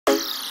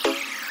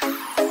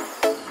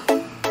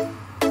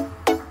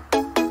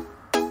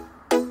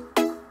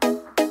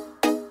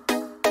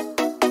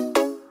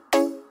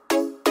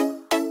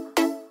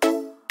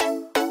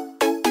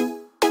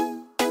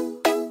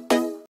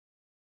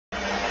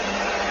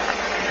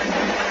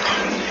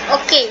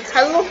Oke,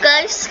 halo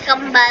guys,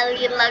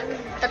 kembali lagi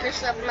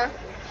bersama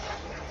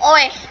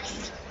Owe.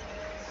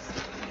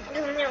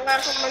 Ini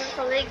nggak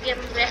kembali game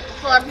Back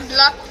 4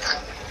 Blood.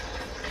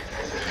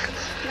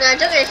 Nah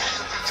aja guys,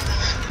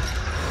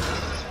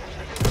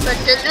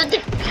 baca dulu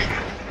deh.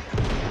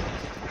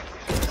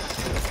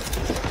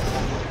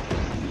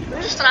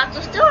 Ini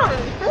 100 doang,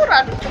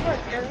 kurang. Coba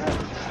jangan.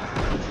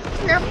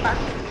 Kenapa?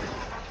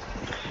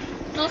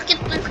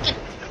 Toolkit.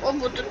 Oh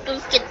butuh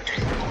toolkit.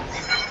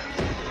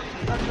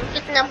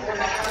 Toolkit nyambung.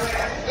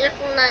 Ya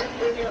kena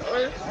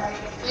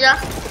ya.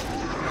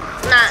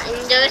 Nah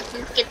ini guys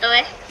toolkit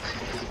weh.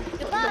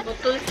 Butuh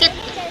toolkit.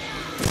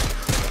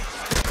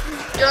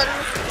 Jangan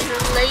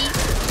mulai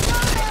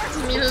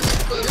mil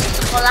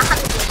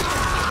sekolahan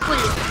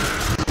kulit.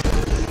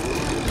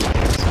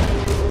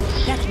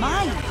 That's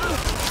mine.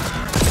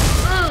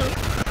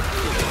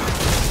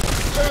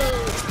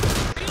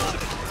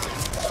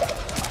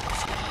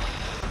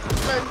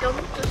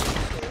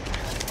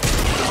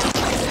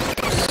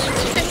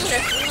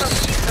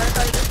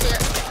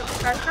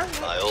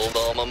 My old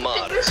alma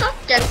mater.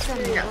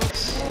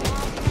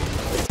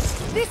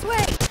 This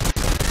way.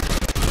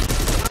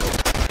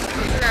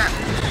 Nah,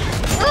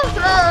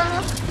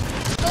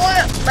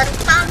 baru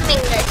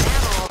farming guys.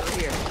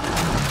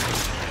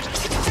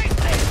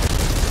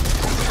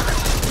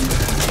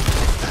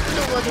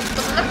 Tuh, waduh,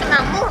 temen kena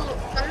mulu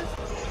kan?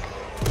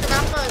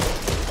 Kenapa?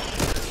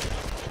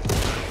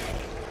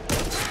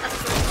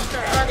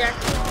 Oh ya,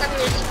 kan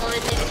ya sekolah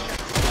ini.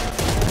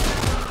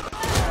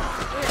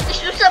 Ini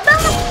susah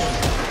banget.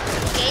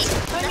 Oke,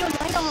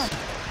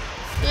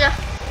 iya.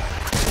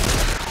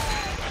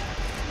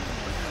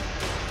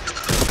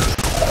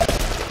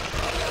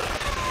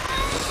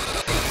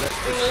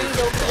 Ini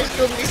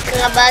zombie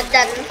setengah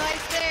badan.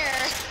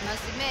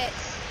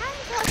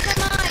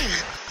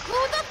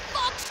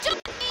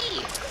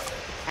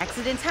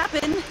 Accidents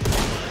happen.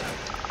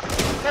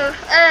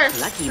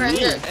 Lucky me.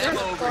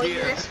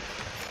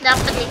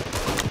 Dapat nih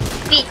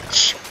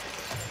peach,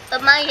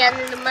 lumayan.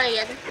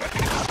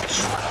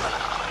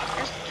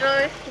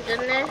 Destroy the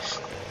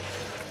nest.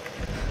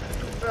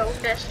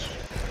 Progress.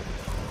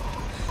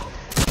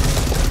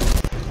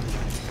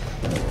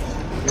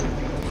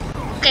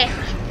 Oke.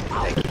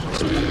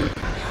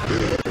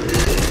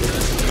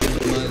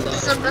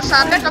 Sebelah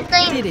sana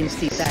katanya. Didn't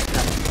see that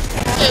coming.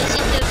 Oke,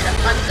 sini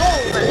udah aduh,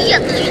 nggak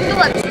lihat lagi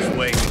tuan.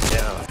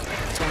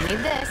 Don't need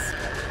this.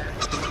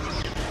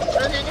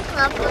 Terus ini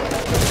kenapa?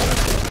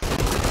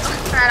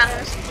 Sarang.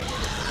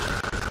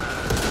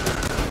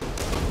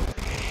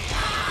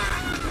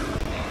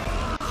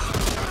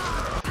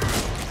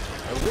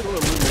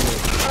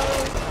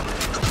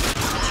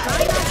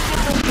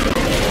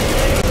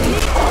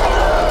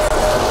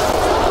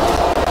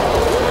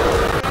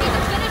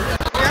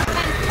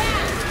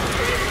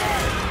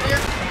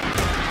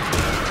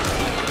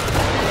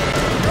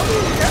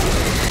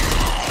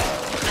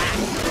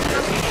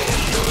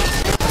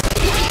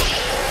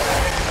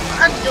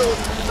 Aduh,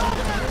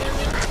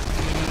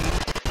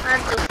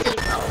 di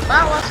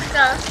bawah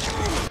sekali.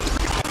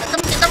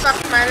 Tetap kita nggak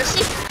kemana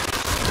sih?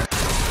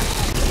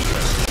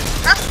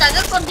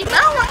 Astaga, kok di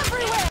bawah?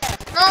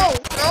 No,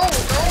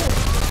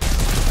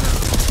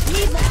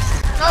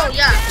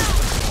 ya.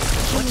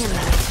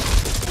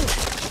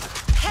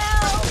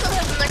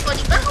 Kok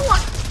di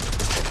bawah?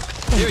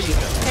 Here you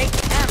go. Take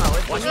ammo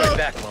if Watch you my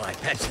back while I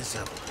patch this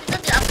up. Kita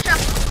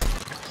diabrak.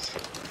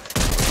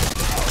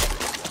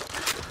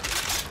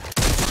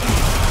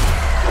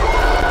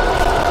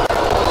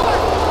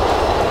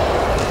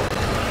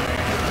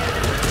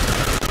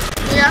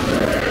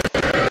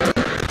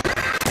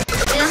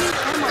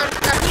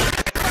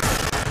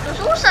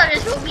 Susah deh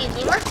zombie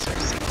ini mas.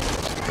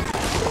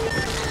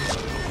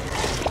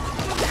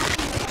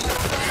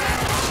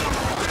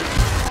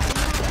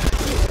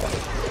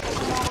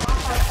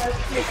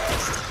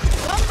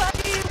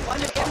 somebody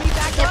want to get me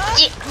back up.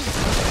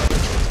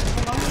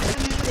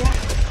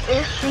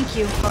 Thank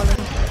you, Holly.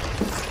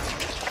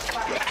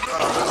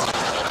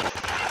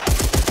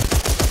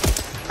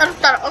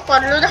 Ntar, aku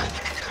dulu dah.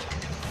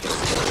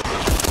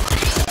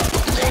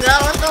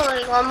 Enggak, tuh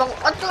ngomong,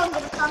 tuh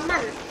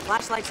bersamaan.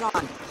 Flashlight's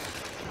on.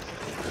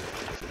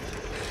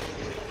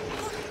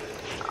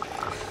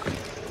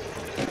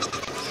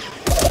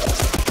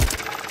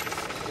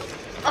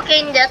 Oke,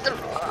 ini jatuh.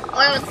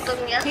 Oh,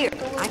 untung ya.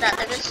 Tunggu, ada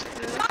guys.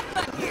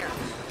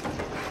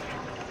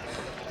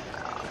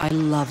 I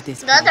love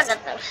this Nggak ada place,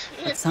 kata.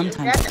 but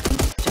sometimes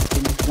it's just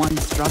been one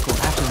struggle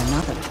after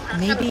another.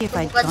 Maybe if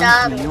I'd come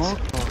to New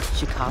York or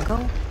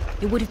Chicago,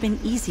 it would have been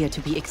easier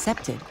to be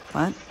accepted.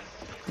 But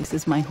this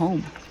is my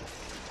home,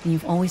 and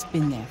you've always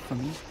been there for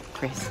me,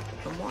 Chris.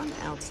 From one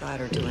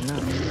outsider to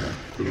another.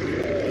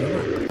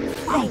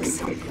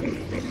 Thanks. Did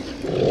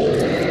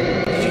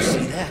you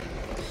see that?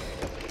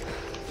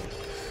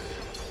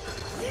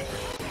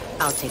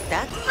 I'll take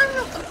that.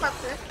 Mana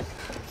tempatnya?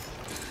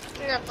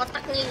 Nah,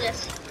 kotak nih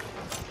guys.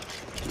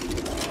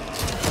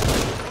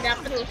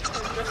 Dapet nih,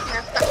 terus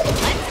nyata.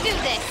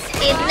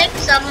 Ini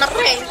sama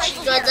range,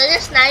 dua-duanya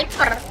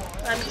sniper.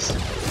 Gak bisa.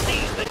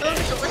 Itu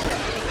suka.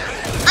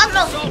 Halo.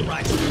 dong.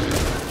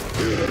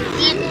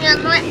 Ini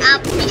gue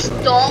habis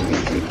dong.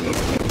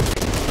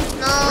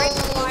 No.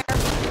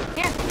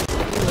 Here.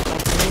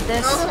 Need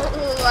this. No,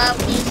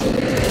 habis.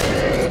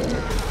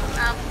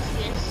 Habis,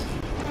 guys.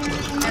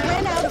 I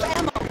ran out of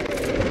ammo.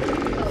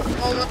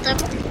 Mau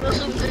tembak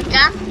langsung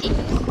berganti.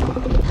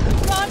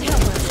 God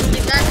help us.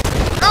 Diganti.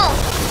 No.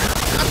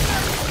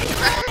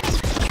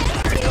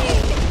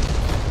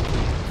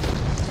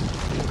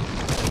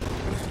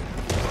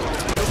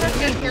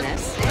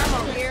 This.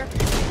 Ammo here.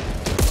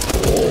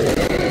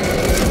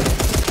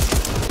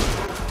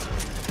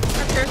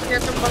 Ada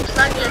senjata box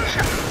lagi yang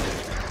shot.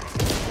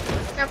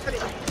 Apa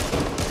tuh?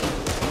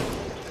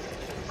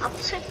 Apa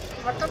sih?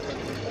 Mata tuh.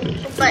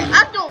 Baik.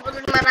 Aduh, baru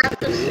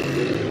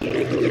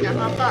 500. Gak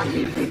apa-apa.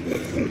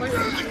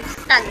 Boleh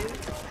instan.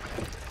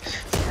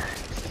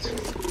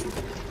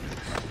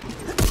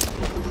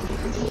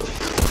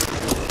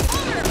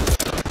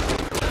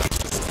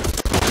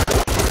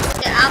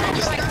 Ya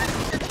habis tuh.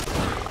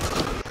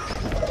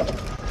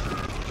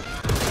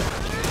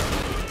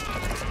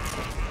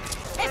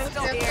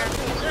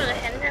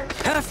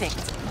 Perfect.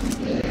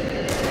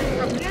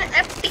 Ini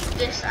epic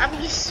guys,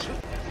 habis.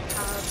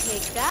 I'll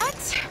take that.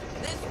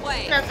 This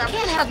way. Nah, tapi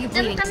Can't have you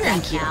bleeding to kan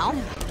death now,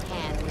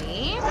 can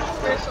we?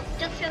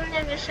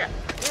 substitutionnya bisa.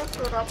 Ini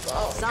berapa?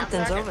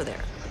 Something's over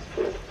there.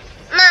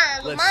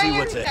 Nah, Let's see lumayan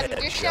what's kan ahead,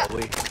 bisa. shall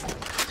we?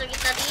 Bisa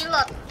kita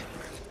reload.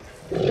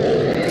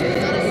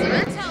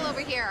 Tell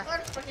over here. Gue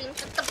harus pakai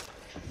tetep.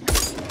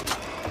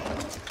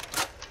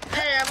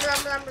 Belum.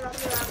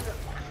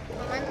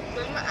 Lumayan,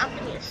 belum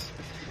habis.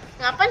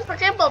 Ngapain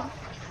pakai bom?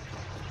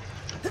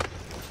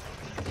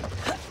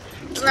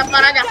 Kenapa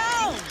ada?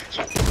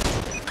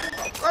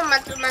 Oh,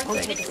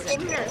 mantul-mantul gitu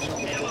bomnya.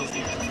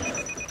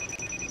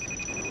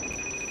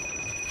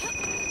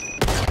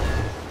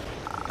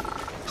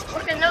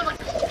 Oke, no,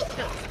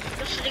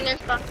 terus dengan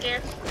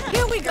pakai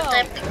Here we go.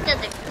 tapingnya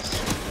deh.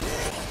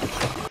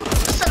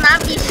 Pesan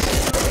habis.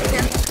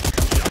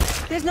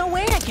 There's no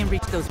way I can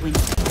reach those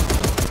windows.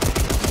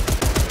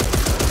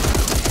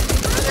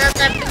 Nah,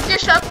 tapingnya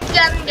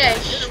shotgun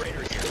guys.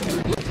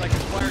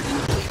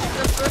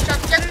 Terus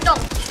shotgun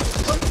dong.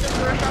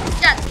 Terus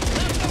shotgun.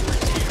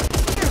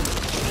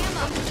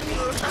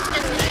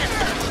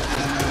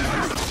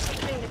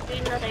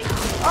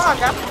 Oh,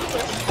 dapet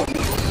guys.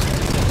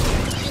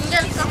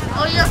 Tinggal kok.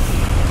 Oh iya.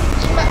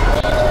 Coba.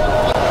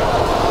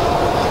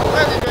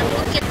 Coba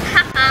duduk-duduk.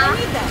 Haha.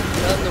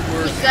 None the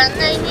worse.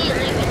 Karena ini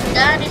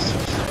legendaris.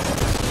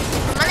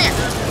 Mana ya?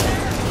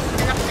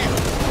 Enak deh.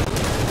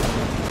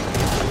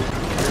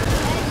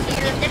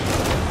 Lihat deh.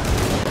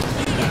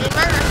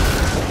 Gimana?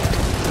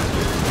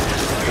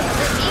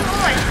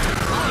 Bingung ya.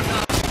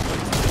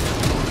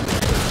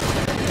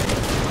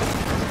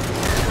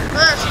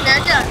 Oh, sini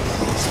aja.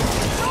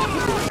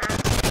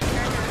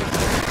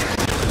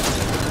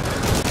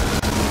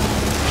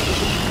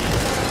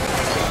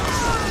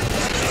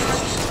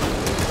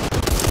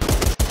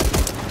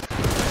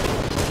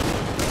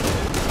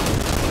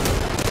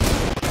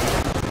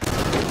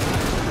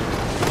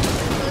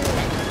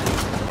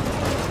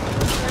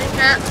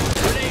 Nah.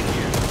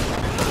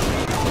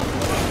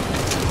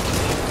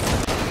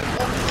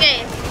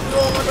 Oke,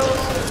 peluru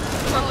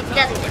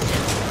shotgun.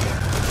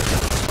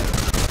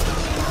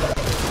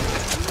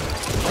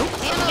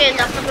 Oke,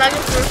 dapat lagi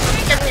peluru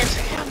shotgun ya.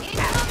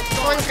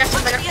 Mohon kasih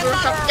banyak peluru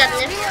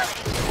shotgun ya.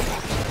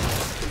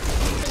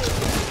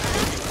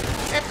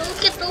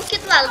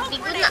 Toolkit lah lebih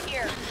guna.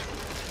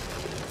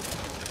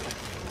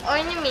 Oh,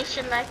 ini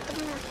mission item.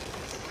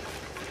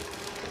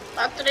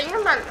 Baterainya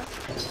mana?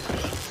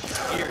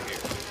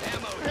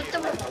 Itu.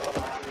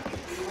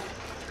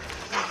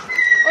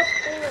 Oh,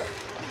 tuh.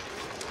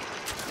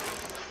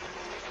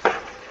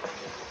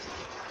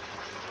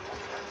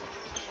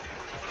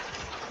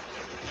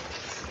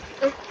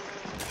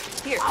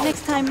 Here,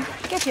 next time,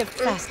 get here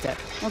faster,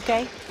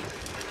 okay?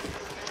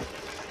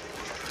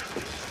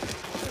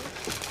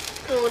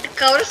 Tuh, the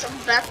covers of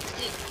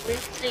battery.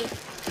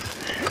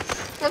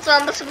 Mau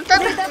sampai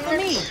sebentar Leave that for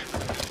me.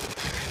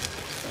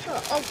 So,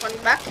 open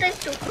baterai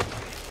tuh.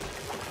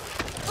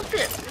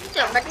 Oke,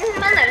 coba ini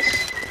mana guys?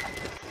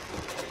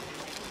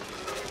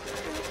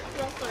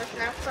 Kalau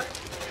sniper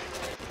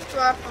itu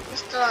apa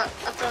pistol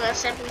atau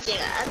SMG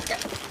nggak ada.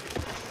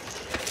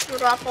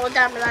 Peluru apa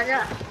udah ambil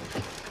aja.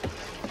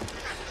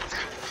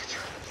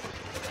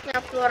 Ya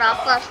peluru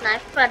apa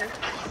sniper?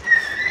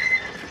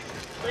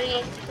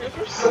 Wih,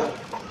 terus.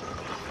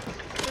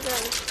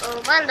 Oh,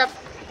 mana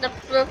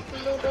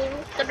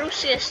peluru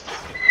terus guys.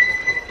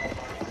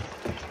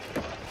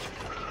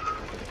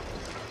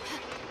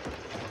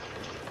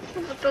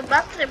 Butuh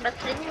baterai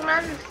ini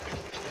mana?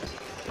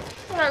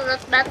 Nggak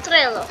lihat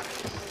baterai loh.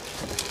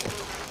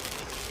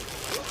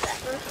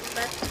 Terus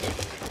baterai.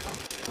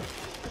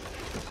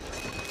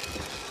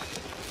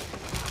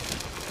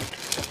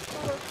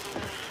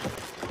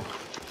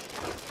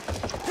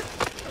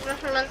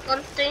 Terus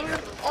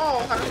kontainer.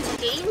 Oh, harus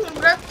pakai ini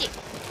berarti.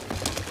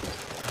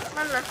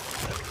 Mana?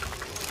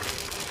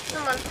 Itu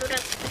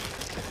manturet.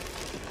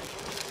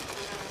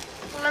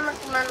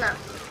 Kemana?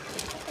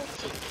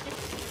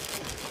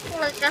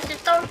 nggak kasih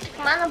tahu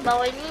kemana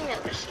bawa ininya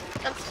guys.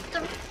 Kasih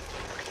tahu.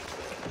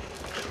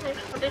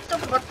 Seperti itu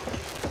buat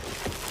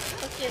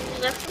oke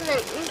telepon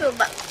yang ini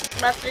coba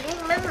baterainya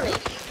mana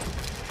nih?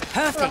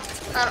 Perfect.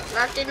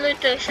 Nanti dulu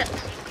itu ya.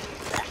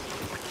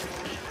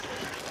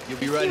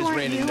 You'll be right as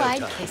rain in no I'd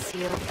time. kiss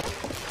you.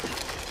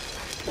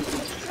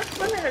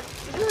 Mana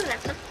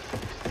kan?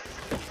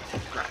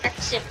 Nah,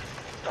 exit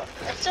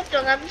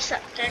udah nggak bisa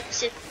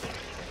exit.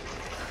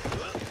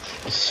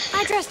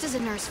 I dressed as a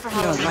nurse for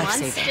You're a Halloween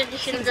once. lifesaver. Di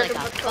sini Seems udah like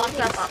a betul fucking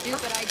nggak apa-apa.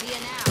 stupid idea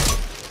now.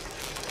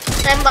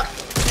 Tembak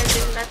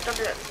ventilator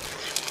dulu.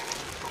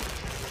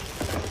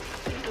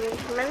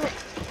 Gimana?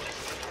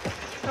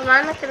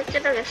 Kemana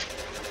kira-kira guys?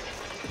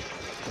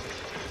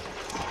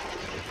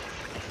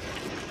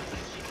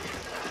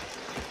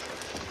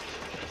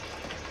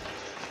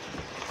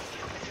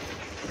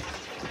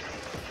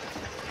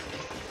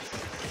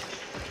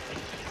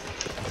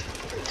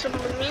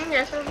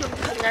 Sebelumnya saya belum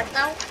nggak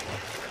tahu.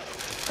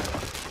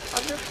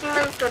 Aduh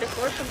teman tuh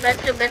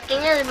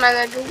battery-nya di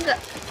mana juga?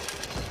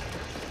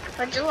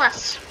 Apa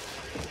jelas?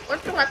 Gue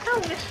tuh nggak tahu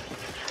guys.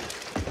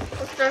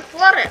 Udah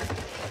keluar ya?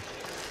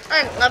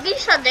 Nggak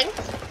bisa deng.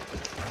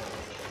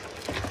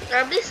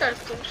 Nggak bisa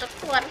tuh bisa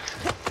keluar.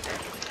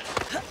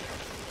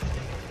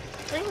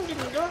 Ini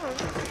gini doang.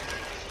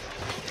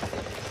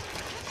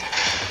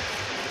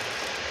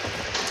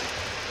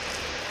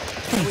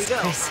 Thanks,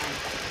 Chris.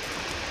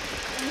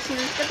 Di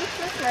sini terus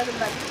lah nggak ada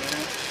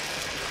baterainya.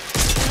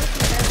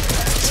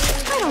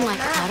 I don't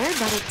like clutter,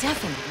 but it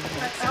definitely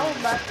Nggak works. tahu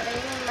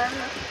baterainya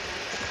mana.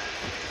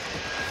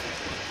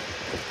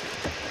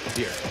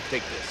 Here,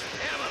 take this.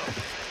 Ammo.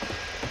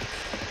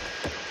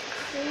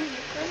 Ini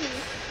bukan nih.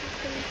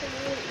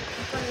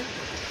 Bukan.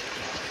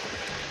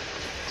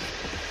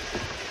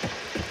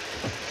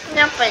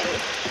 Ini apa ini?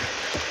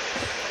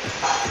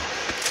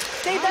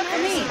 Save that for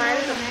me.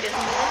 Mantap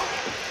gitu.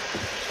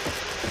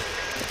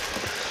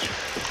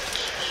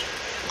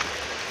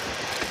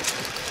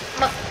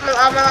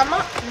 Lama-lama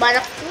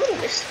banyak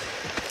tulis.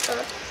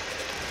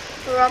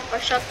 Berapa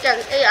shotgun?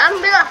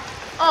 Ambil lah.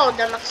 Oh,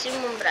 udah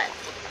maksimum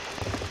berarti.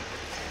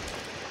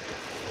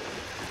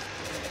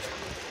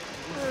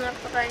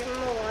 Kenapa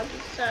kayakmu nggak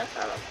bisa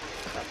kalau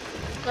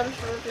bukan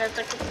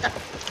senjata kita?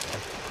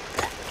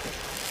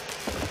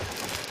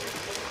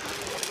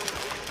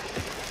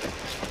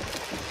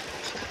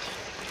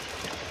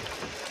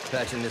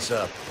 Patching this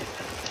up.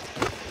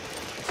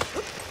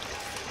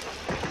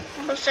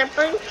 Siapa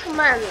yang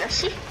kemana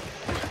sih?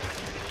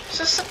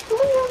 Sesekmu.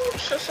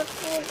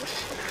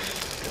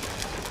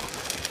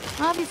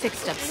 I'll be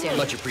fixed up soon.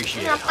 Much Ini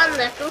appreciated. apa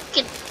nih?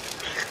 Tukit.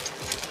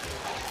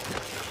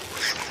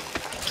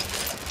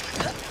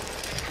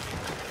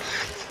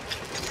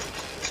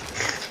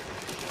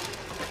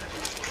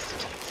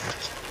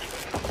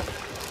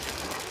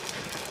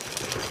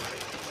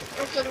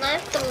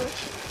 Sebenarnya terus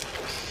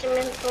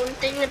semen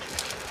kontainer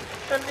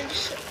tadi di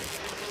sini.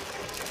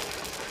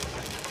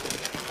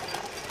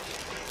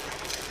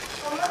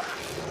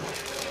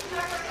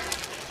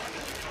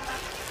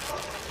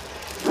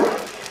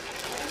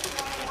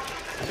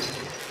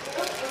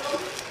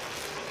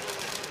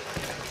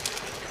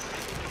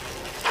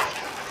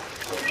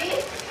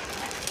 Thanks.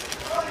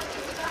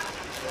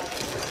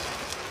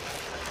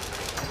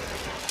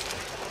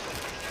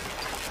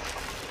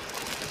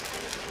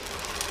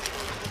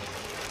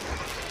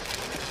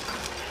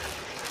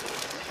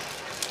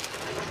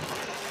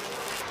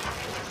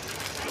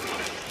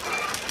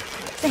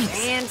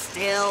 Stand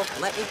still.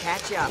 Let me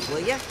catch up, will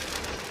you?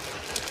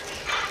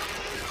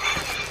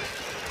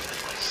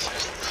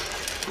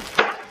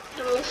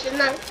 Terus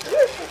senang.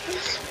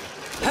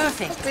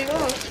 Perfect.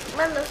 Bingung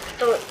mana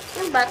tuh?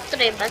 Ini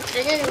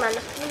baterainya di mana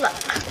pula?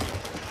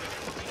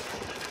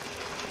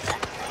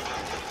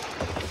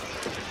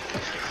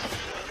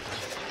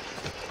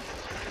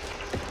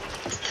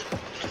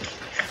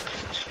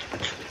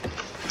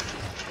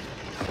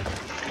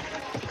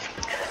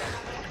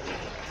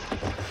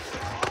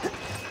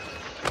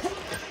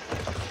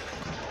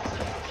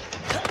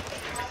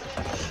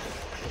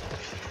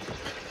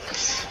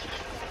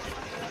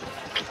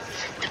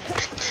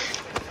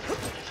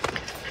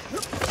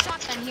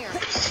 Shotgun here.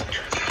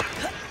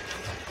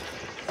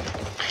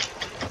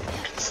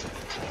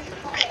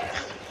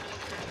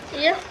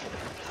 Iya.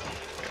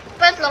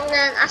 Cepet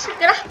longan asik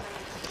lah.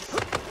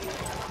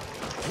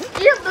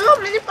 Iya belum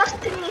ini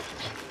pasti nih.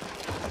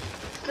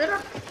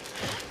 Gerak.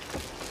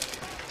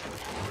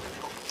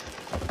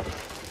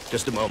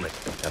 Just a moment.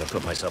 Gotta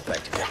put myself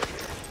back together here.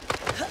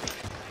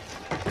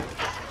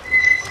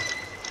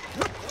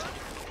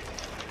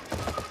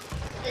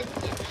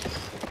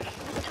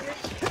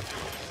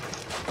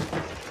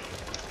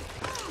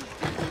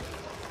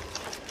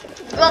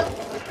 Bom,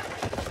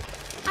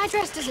 I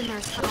dressed as a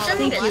nurse for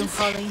Thank Halloween you, once.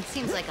 Holly.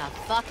 Seems like a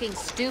fucking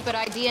stupid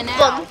idea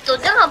bom now. tuh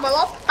dia nggak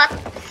melompat.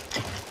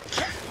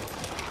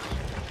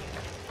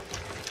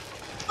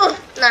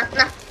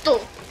 Nah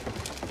tuh.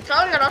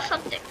 Soalnya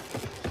ngerosot deh.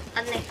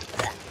 Aneh.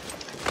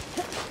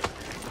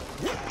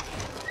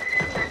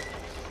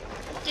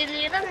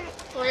 Giliran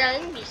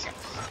goyangin bisa.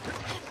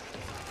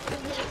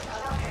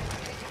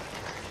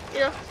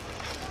 Ya.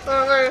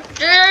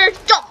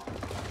 Cop.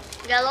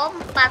 Gak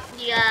lompat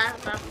dia,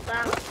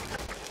 Bang.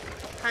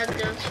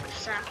 Aduh,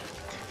 susah.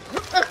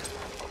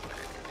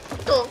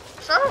 Tuh,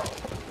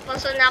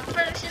 pas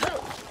nyamper di situ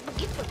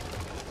begitu.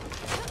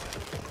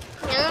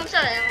 Yang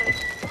bisa yang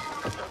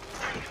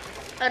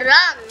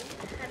run,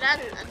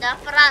 ada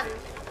peran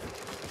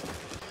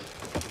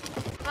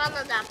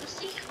ada apa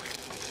sih?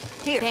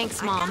 Here,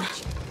 Thanks, Mom.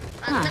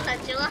 Ada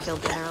nggak jelas.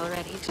 Feel better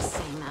already just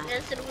saying that.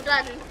 Dan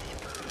seruan.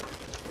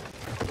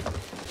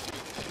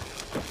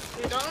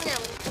 Dong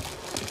yang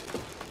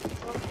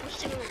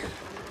pusing.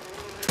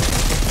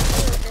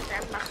 Udah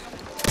tembak.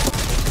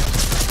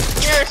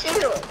 Ya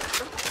sini.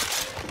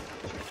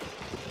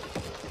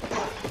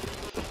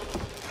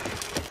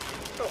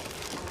 Tuh.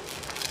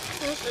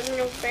 Ini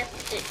senyum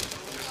peti.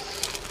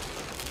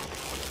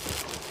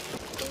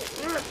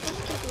 Ini betul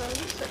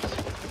lagi.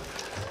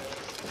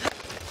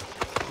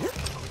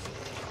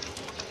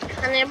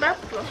 Aneh banget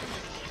loh.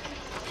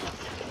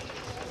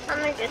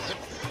 Aneh guys.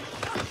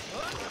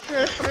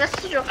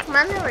 Flash juga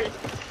kemana lagi?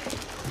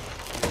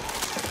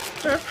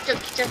 Terus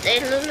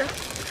cat-catain dulu.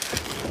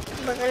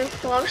 Bagian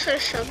floor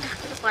sudah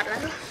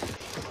keluaran.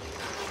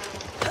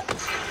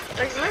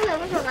 Bagaimana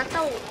aku nggak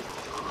tahu.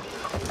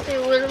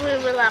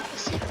 Will apa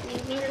sih?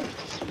 Will.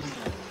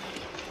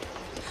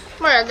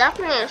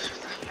 Meledaknya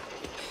susah.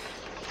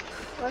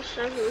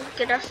 Masa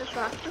kira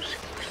sesuatu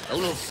sih. A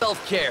little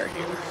self-care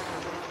here.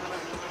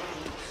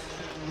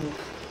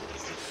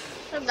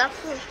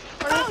 Meledaknya.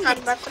 Kan kan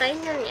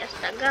baterainya nih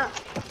astaga.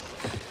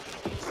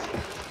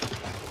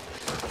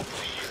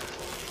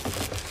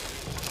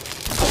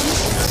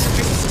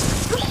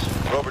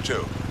 Rover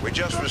 2, we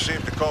just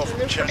received a call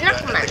from China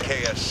and the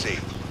KSC.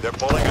 They're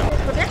pulling up.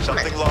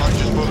 Something large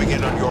is moving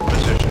in on your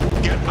position.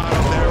 Get out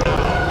of there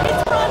now.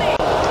 It's running!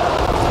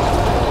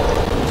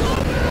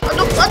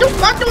 Aduh,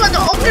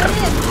 oker.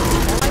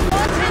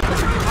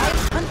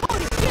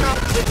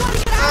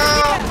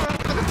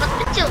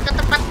 Ke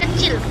tempat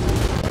kecil.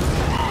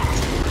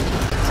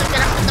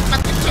 Segera ke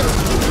tempat kecil.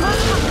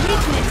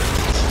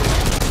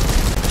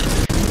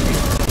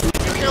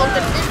 Si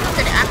oker itu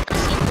dari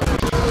atas itu.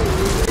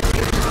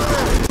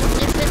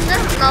 Defender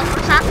nomor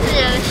 1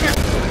 ya guys ya.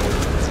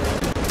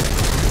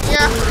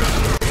 Ya.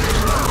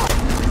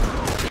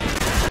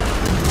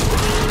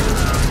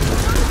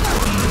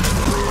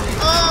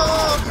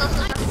 Oh,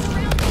 susah.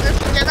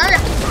 Senjata aja.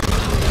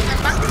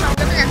 Tembak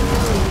saudaranya.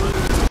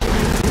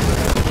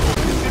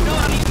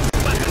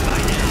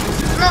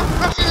 No,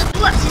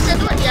 sisa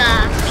dua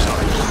ya.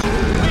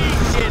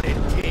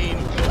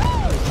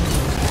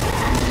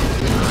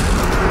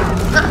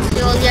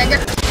 Yoli aja.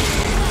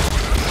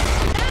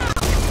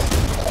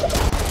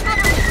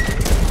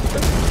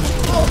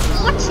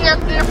 Buat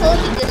senjatanya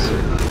Holy guys.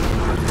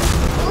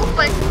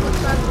 Lupa itu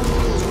satu.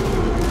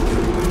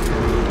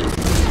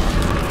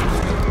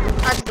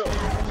 Aduh.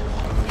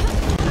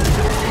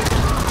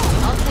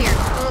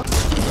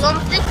 Belum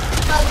sih.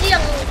 Tadi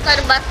yang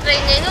tadi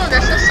baterainya ini udah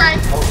selesai.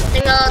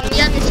 Tinggal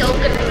dia di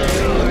showgun.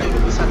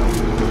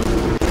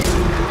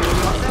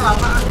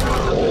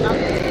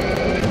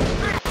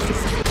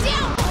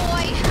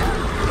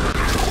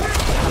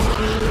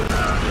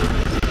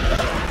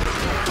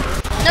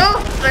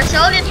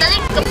 Solid tadi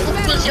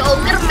kepukul si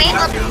ogre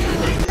meot.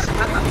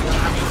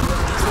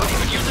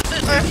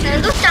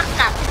 Itu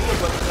cakap.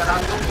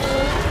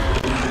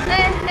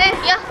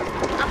 Ya,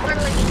 apa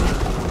lagi?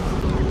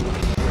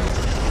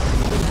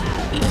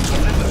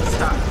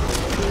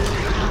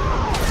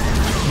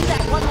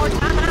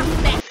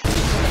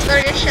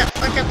 Udah siap,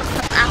 udah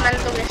tetap aman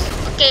tuh guys.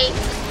 Oke.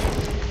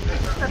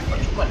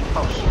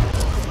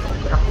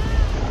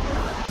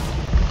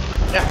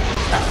 Ya.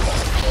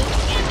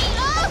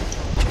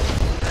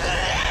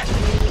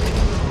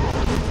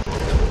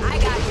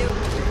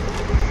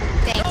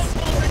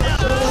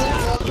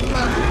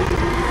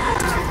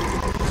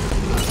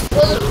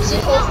 Si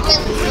Hoffman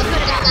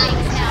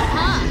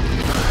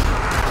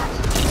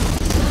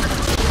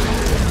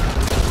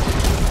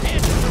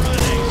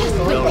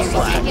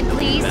Second,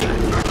 please.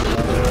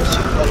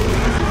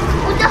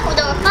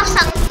 Udah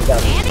pasang.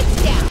 Terus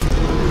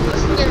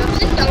yang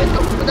itu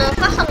udah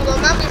pasang belum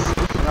habis.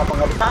 Kenapa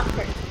nggak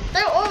dipakai?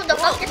 Tapi udah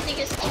pakai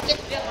sedikit.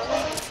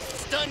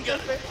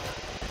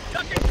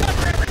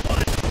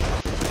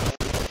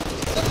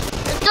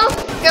 Itu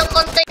yang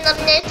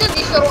kontainernya itu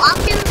disuruh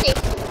ambil sih.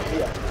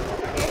 Iya.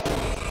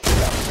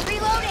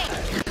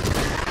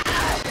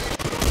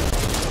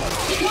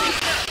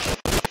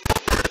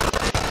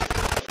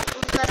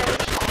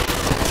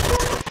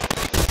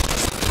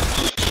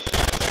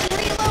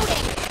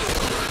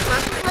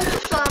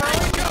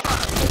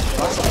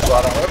 Masuk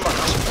suara memang,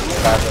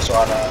 nggak ada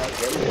suara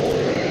game.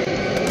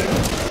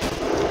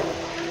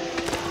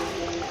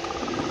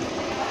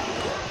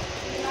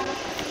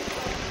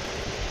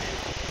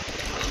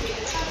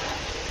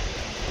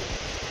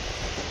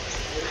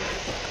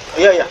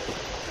 Iya.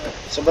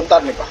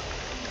 Sebentar nih Pak.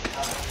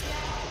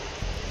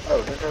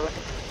 Oh, udah.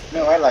 Ini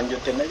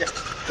lanjutin aja.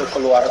 Tuh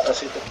keluar ke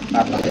situ.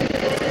 Atas.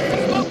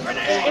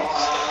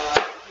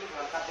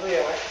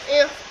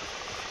 Iya.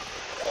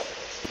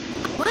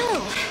 Wow,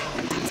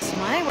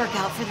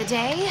 for the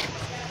day.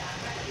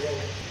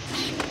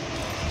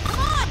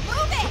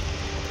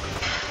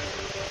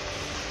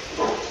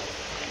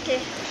 Oke.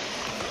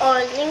 Oh,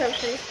 ini nggak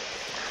bisa.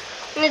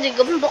 Ini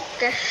digembok,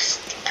 guys.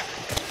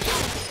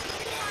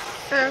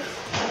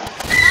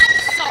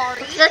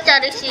 Kita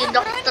cari si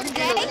dokter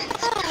dulu.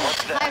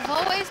 I've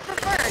always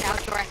preferred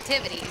outdoor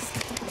activities.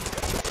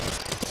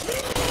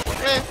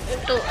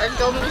 Itu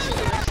zombie sih,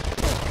 guys.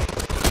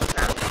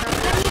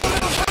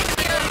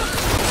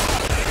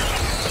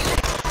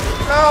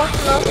 No.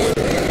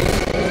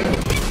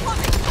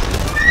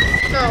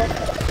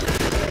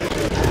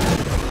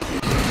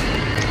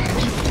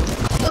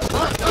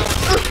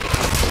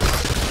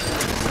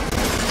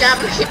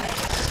 Jabit.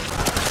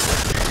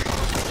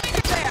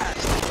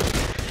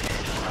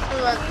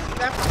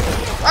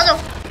 Aduh,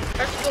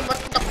 terus gue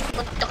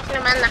betok-betoknya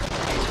mana?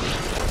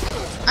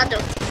 Aduh.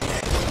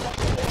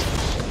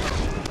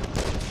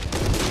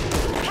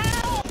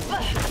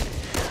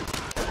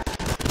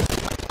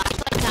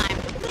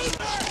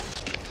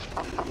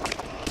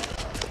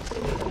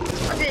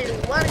 Ada di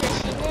luar ya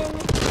sini.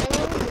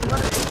 Ini di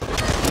luar.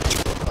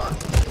 Oh,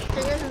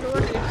 kayaknya di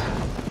luar ya.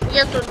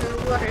 Iya tuh di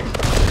luar ya.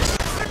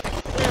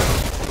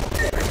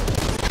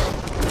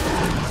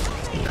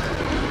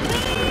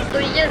 Tuh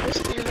iya guys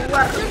di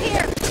luar.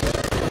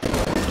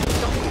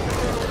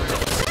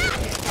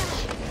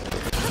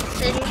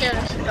 Sini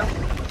jangan sedang.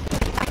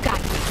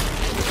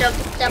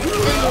 Jam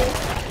dulu.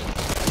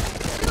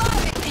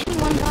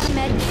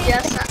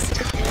 Biasa.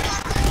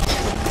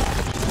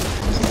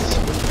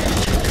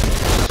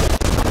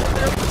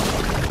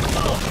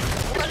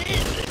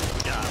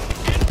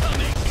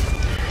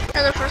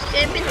 Ada first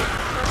cabin.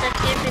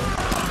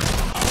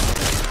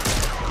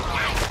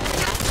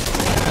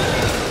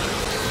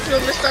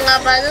 Belum setengah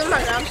badan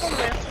mah gampang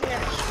ya.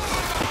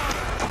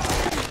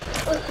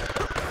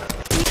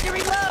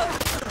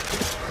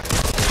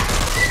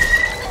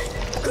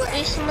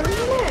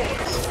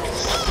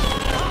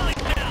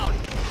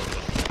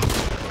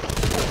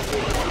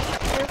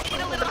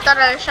 Bentar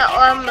ada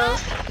shower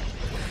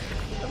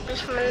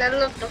habis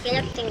menurut tuh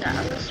kayaknya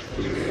ketinggalan.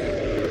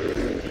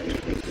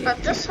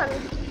 Batasan.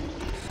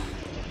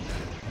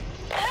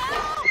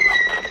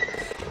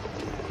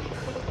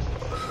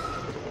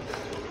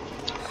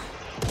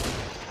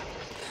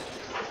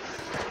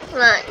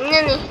 Nah ini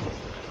nih,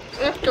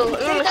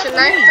 ini mesin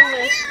item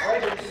guys.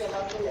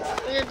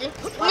 Jadi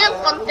ini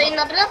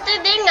kontainernya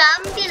tadi nggak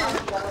ambil.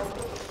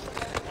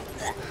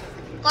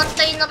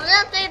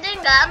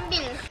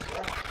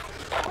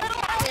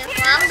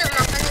 Ya ambil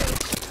makanya.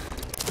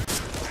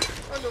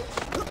 Waduh.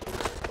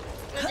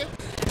 Jadi.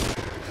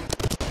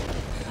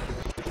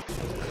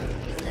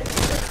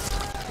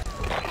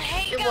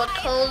 Buat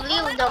holy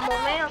udah mau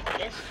meok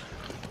guys.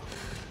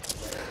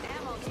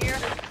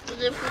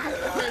 Udah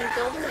punya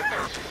zombie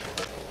guys.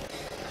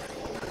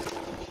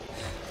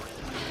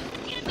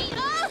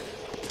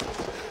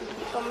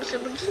 Kamu bisa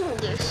begini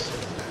guys.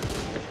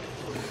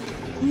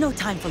 No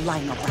time for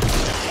lying around.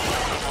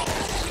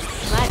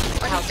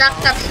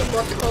 Cakap sih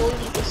buat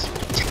holy guys.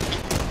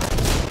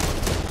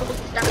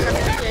 Cakap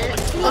aja.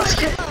 Oh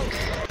sekarang.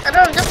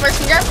 Aduh udah pas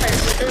senjata ya.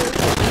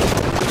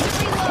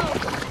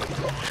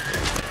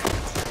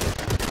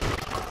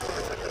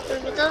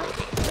 Kita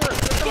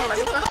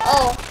mana kah?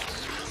 Oh,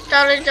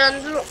 cari jalan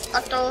dulu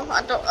atau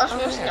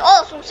langsung sini.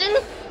 Oh langsung sini.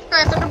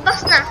 Nah itu tebas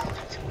nah.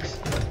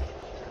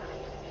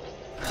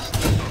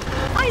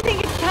 I think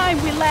it's time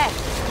we left.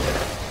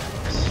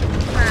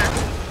 Nah,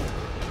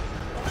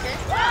 oke.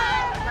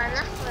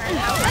 Mana?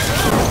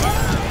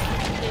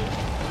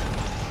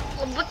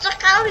 Ngebut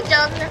sekali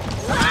jalannya.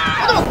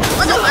 Aduh,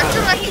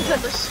 hancur lagi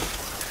bos.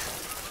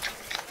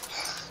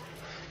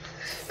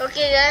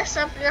 Oke guys,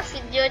 sampai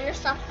videonya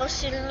sampai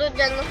sini.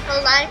 Jangan lupa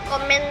like,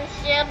 comment,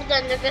 share,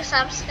 dan juga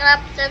subscribe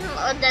channel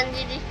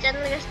OwedanDiddy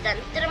Channel guys. Dan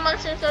terima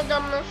kasih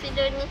sudah menonton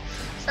video ini.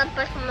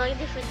 Sampai ketemu lagi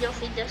di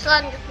video-video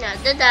selanjutnya.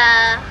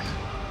 Dadah.